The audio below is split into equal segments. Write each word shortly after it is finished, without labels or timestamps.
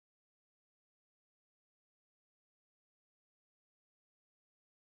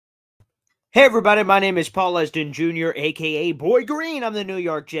Hey everybody, my name is Paul Esden Jr., aka Boy Green. I'm the New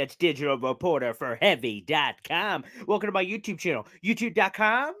York Jets digital reporter for Heavy.com. Welcome to my YouTube channel,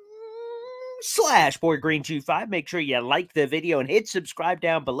 youtube.com/BoyGreen25. Make sure you like the video and hit subscribe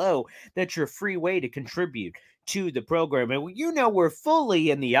down below. That's your free way to contribute to the program. And you know we're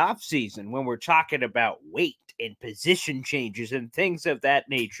fully in the off season when we're talking about weight and position changes and things of that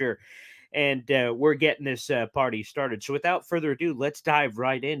nature. And we're getting this party started. So without further ado, let's dive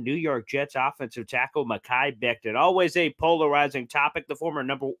right in. New York Jets offensive tackle Mekhi Becton. Always a polarizing topic. The former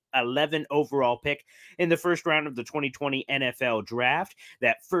number 11 overall pick in the first round of the 2020 NFL draft.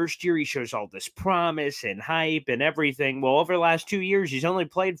 That first year, he shows all this promise and hype and everything. Well, over the last 2 years, he's only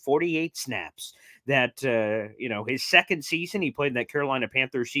played 48 snaps. That, his second season, he played in that Carolina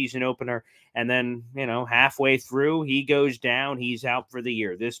Panthers season opener. And then, halfway through, he goes down. He's out for the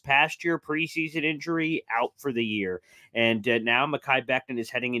year. This past year, preseason injury, out for the year. And now Mekhi Becton is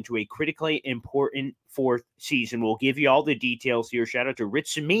heading into a critically important fourth season. We'll give you all the details here. Shout out to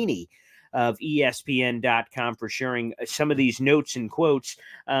Rich Cimini of ESPN.com for sharing some of these notes and quotes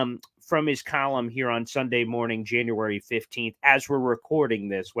from his column here on Sunday morning, January 15th, as we're recording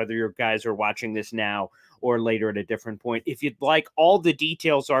this, whether your guys are watching this now or later at a different point. If you'd like, all the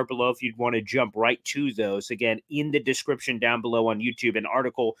details are below if you'd want to jump right to those. Again, in the description down below on YouTube, an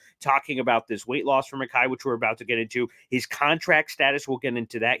article talking about this weight loss for Mekhi, which we're about to get into, his contract status, we'll get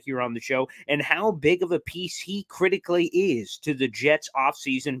into that here on the show, and how big of a piece he critically is to the Jets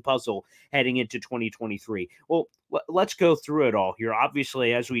offseason puzzle heading into 2023. Well, let's go through it all here.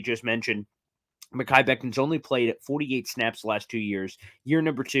 Obviously, as we just mentioned, Mekhi Becton's only played 48 snaps the last 2 years. Year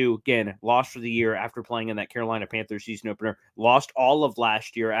number 2, again, lost for the year after playing in that Carolina Panthers season opener. Lost all of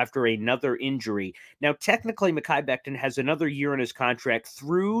last year after another injury. Now, technically, Mekhi Becton has another year in his contract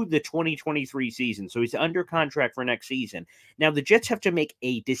through the 2023 season, so he's under contract for next season. Now, the Jets have to make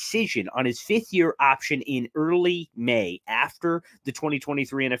a decision on his fifth-year option in early May after the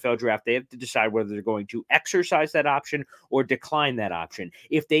 2023 NFL draft. They have to decide whether they're going to exercise that option or decline that option.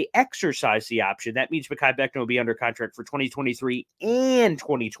 If they exercise the option, that means Mekhi Becton will be under contract for 2023 and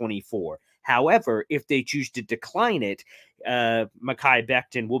 2024. However, if they choose to decline it, Mekhi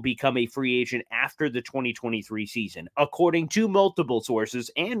Becton will become a free agent after the 2023 season. According to multiple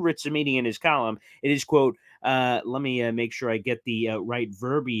sources and Rich Cimini in his column, it is, quote, let me make sure I get the right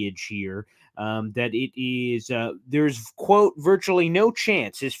verbiage here. That it is, there's, quote, virtually no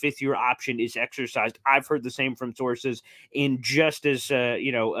chance his fifth-year option is exercised. I've heard the same from sources in just as,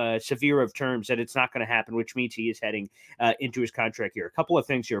 severe of terms that it's not going to happen, which means he is heading into his contract here. A couple of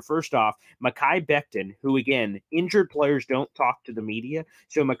things here. First off, Mekhi Becton, who, again, injured players don't talk to the media.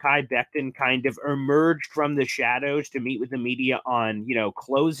 So Mekhi Becton kind of emerged from the shadows to meet with the media on,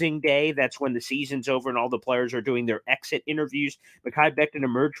 closing day. That's when the season's over and all the players are doing their exit interviews. Mekhi Becton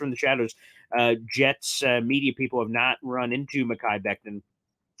emerged from the shadows. Jets media people have not run into Mekhi Becton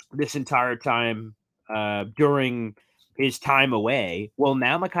this entire time during his time away. Well,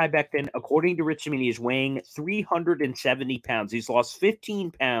 now Mekhi Becton, according to Rich Cimini, is weighing 370 pounds. He's lost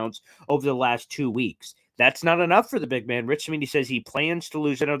 15 pounds over the last 2 weeks. That's not enough for the big man. Rich Cimini says he plans to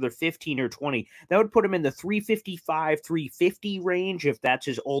lose another 15 or 20. That would put him in the 355, 350 range if that's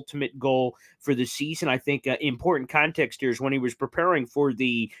his ultimate goal for the season. I think important context here is when he was preparing for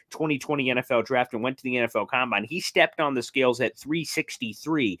the 2020 NFL draft and went to the NFL Combine, he stepped on the scales at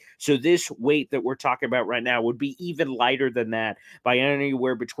 363. So this weight that we're talking about right now would be even lighter than that by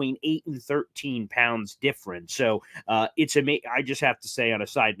anywhere between 8 and 13 pounds difference. So it's amazing. I just have to say on a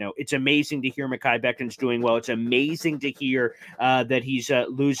side note, it's amazing to hear Mekhi Becton's doing well. It's amazing to hear that he's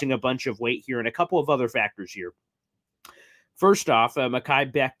losing a bunch of weight here, and a couple of other factors here. First off,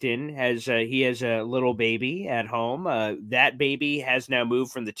 Mekhi Becton has a little baby at home. That baby has now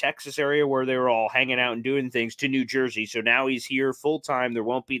moved from the Texas area where they were all hanging out and doing things to New Jersey. So now he's here full time. There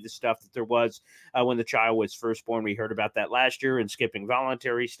won't be the stuff that there was when the child was first born. We heard about that last year and skipping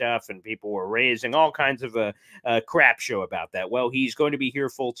voluntary stuff, and people were raising all kinds of a crap show about that. Well, he's going to be here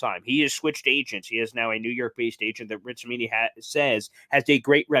full time. He has switched agents. He is now a New York-based agent that Rich Cimini says has a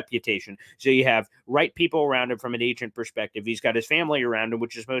great reputation. So you have right people around him from an agent perspective. He's got his family around him,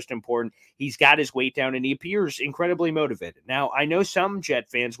 which is most important. He's got his weight down, and he appears incredibly motivated. Now, I know some Jet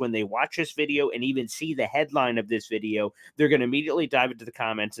fans, when they watch this video and even see the headline of this video, they're going to immediately dive into the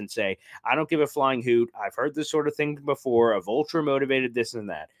comments and say, I don't give a flying hoot. I've heard this sort of thing before of ultra motivated this and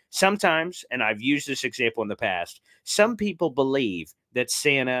that. Sometimes, and I've used this example in the past, some people believe that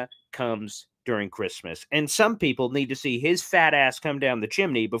Santa comes during Christmas, and some people need to see his fat ass come down the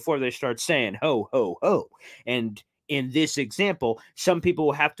chimney before they start saying ho, ho, ho. And in this example, some people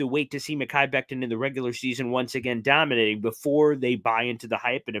will have to wait to see Mekhi Becton in the regular season once again dominating before they buy into the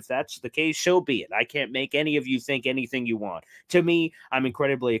hype. And if that's the case, so be it. I can't make any of you think anything you want. To me, I'm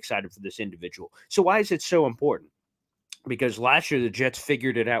incredibly excited for this individual. So why is it so important? Because last year the Jets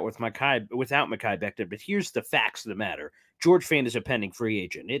figured it out without Mekhi Becton. But here's the facts of the matter. George Fant is a pending free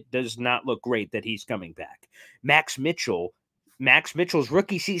agent. It does not look great that he's coming back. Max Mitchell's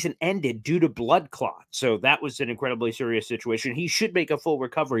rookie season ended due to blood clot. So that was an incredibly serious situation. He should make a full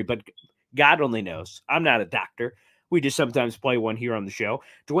recovery, but God only knows. I'm not a doctor. We just sometimes play one here on the show.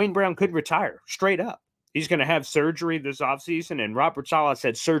 Dwayne Brown could retire straight up. He's going to have surgery this offseason, and Robert Saleh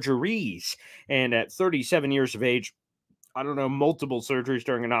said surgeries. And at 37 years of age, I don't know, multiple surgeries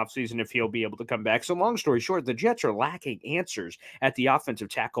during an offseason if he'll be able to come back. So long story short, the Jets are lacking answers at the offensive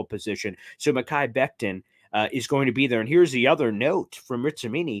tackle position. So Mekhi Becton is going to be there. And here's the other note from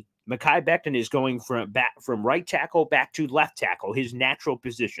Ritzamini. Mekhi Becton is going from right tackle back to left tackle, his natural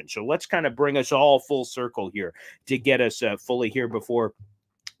position. So let's kind of bring us all full circle here to get us fully here before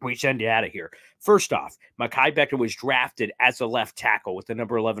we send you out of here. First off, Mekhi Becton was drafted as a left tackle with the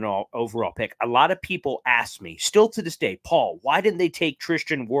number 11 overall pick. A lot of people ask me, still to this day, Paul, why didn't they take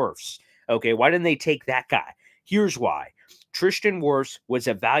Tristan Wirfs? Okay, why didn't they take that guy? Here's why. Tristan Wirfs was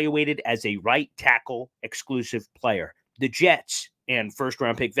evaluated as a right tackle exclusive player. The Jets and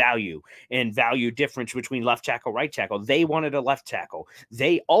first-round pick value and value difference between left tackle, right tackle. They wanted a left tackle.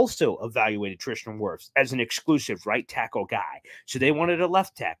 They also evaluated Tristan Wirfs as an exclusive right tackle guy. So they wanted a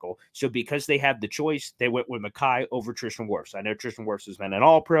left tackle. So because they had the choice, they went with Mekhi over Tristan Wirfs. I know Tristan Wirfs has been an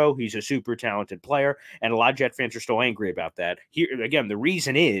all-pro. He's a super talented player, and a lot of Jet fans are still angry about that. Here, again, the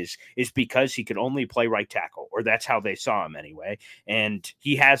reason is because he could only play right tackle, or that's how they saw him anyway. And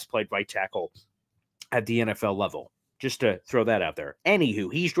he has played right tackle at the NFL level. Just to throw that out there.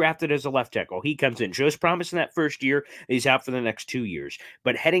 Anywho, he's drafted as a left tackle. He comes in, shows promise in that first year. He's out for the next 2 years.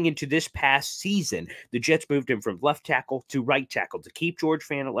 But heading into this past season, the Jets moved him from left tackle to right tackle to keep George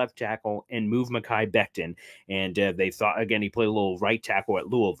Fant at left tackle and move Mekhi Becton. And they thought, again, he played a little right tackle at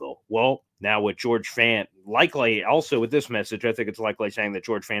Louisville. Well, now with George Fant, likely also with this message, I think it's likely saying that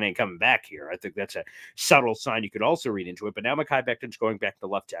George Fant ain't coming back here. I think that's a subtle sign you could also read into it. But now Mekhi Becton's going back to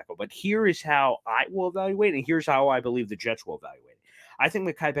left tackle. But here is how I will evaluate, and here's how I believe the Jets will evaluate it. I think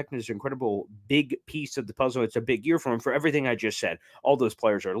Mekhi Becton is an incredible big piece of the puzzle. It's a big year for him for everything I just said. All those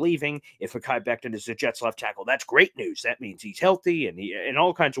players are leaving. If Mekhi Becton is the Jets left tackle, that's great news. That means he's healthy and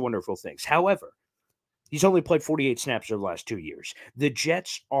all kinds of wonderful things. However, he's only played 48 snaps over the last 2 years. The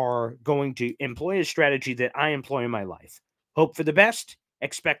Jets are going to employ a strategy that I employ in my life. Hope for the best,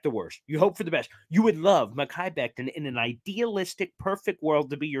 expect the worst. You hope for the best. You would love Mekhi Becton in an idealistic, perfect world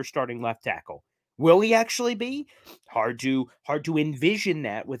to be your starting left tackle. Will he actually be? Hard to envision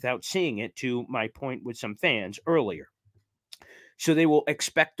that without seeing it, to my point with some fans earlier. So they will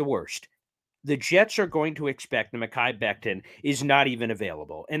expect the worst. The Jets are going to expect that Mekhi Becton is not even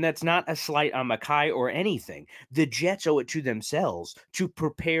available. And that's not a slight on Mekhi or anything. The Jets owe it to themselves to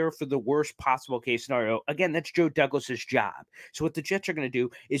prepare for the worst possible case scenario. Again, that's Joe Douglas's job. So what the Jets are going to do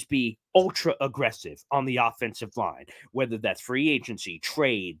is be ultra aggressive on the offensive line, whether that's free agency,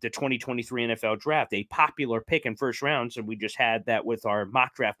 trade, the 2023 NFL draft, a popular pick in first rounds. And we just had that with our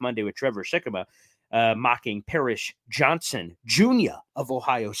mock draft Monday with Trevor Sikkema. Mocking Parrish Johnson Jr. of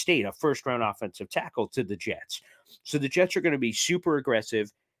Ohio State, a first-round offensive tackle to the Jets. So the Jets are going to be super aggressive,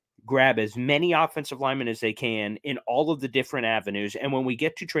 grab as many offensive linemen as they can in all of the different avenues. And when we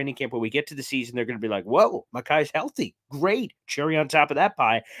get to training camp, when we get to the season, they're going to be like, whoa, Mekhi's healthy. Great. Cherry on top of that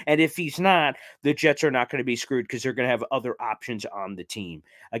pie. And if he's not, the Jets are not going to be screwed because they're going to have other options on the team.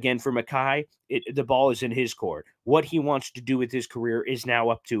 Again, for Mekhi, the ball is in his court. What he wants to do with his career is now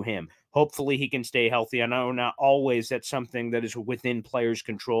up to him. Hopefully he can stay healthy. I know not always that's something that is within players'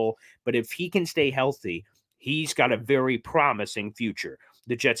 control, but if he can stay healthy, he's got a very promising future.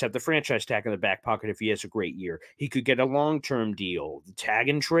 The Jets have the franchise tag in the back pocket if he has a great year. He could get a long-term deal, tag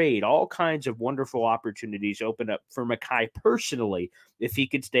and trade, all kinds of wonderful opportunities open up for Mekhi personally if he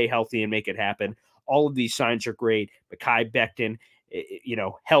could stay healthy and make it happen. All of these signs are great. Mekhi Becton,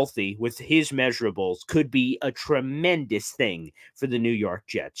 healthy with his measurables could be a tremendous thing for the New York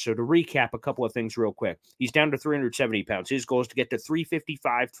Jets. So to recap a couple of things real quick, he's down to 370 pounds. His goal is to get to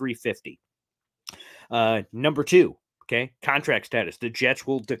 355, 350. Number two, okay, contract status. The Jets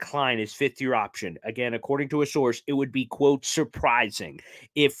will decline his fifth-year option. Again, according to a source, it would be, quote, surprising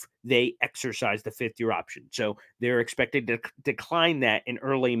if they exercise the fifth-year option. So they're expected to decline that in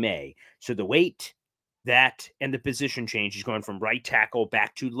early May. So the wait That and the position change is going from right tackle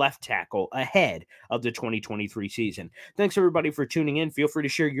back to left tackle ahead of the 2023 season. Thanks everybody for tuning in. Feel free to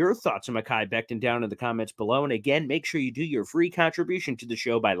share your thoughts on Mekhi Becton down in the comments below. And again, make sure you do your free contribution to the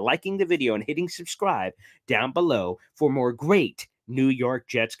show by liking the video and hitting subscribe down below for more great New York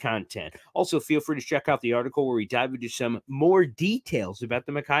Jets content. Also, feel free to check out the article where we dive into some more details about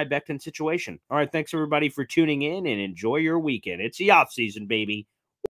the Mekhi Becton situation. All right, thanks everybody for tuning in and enjoy your weekend. It's the off season, baby.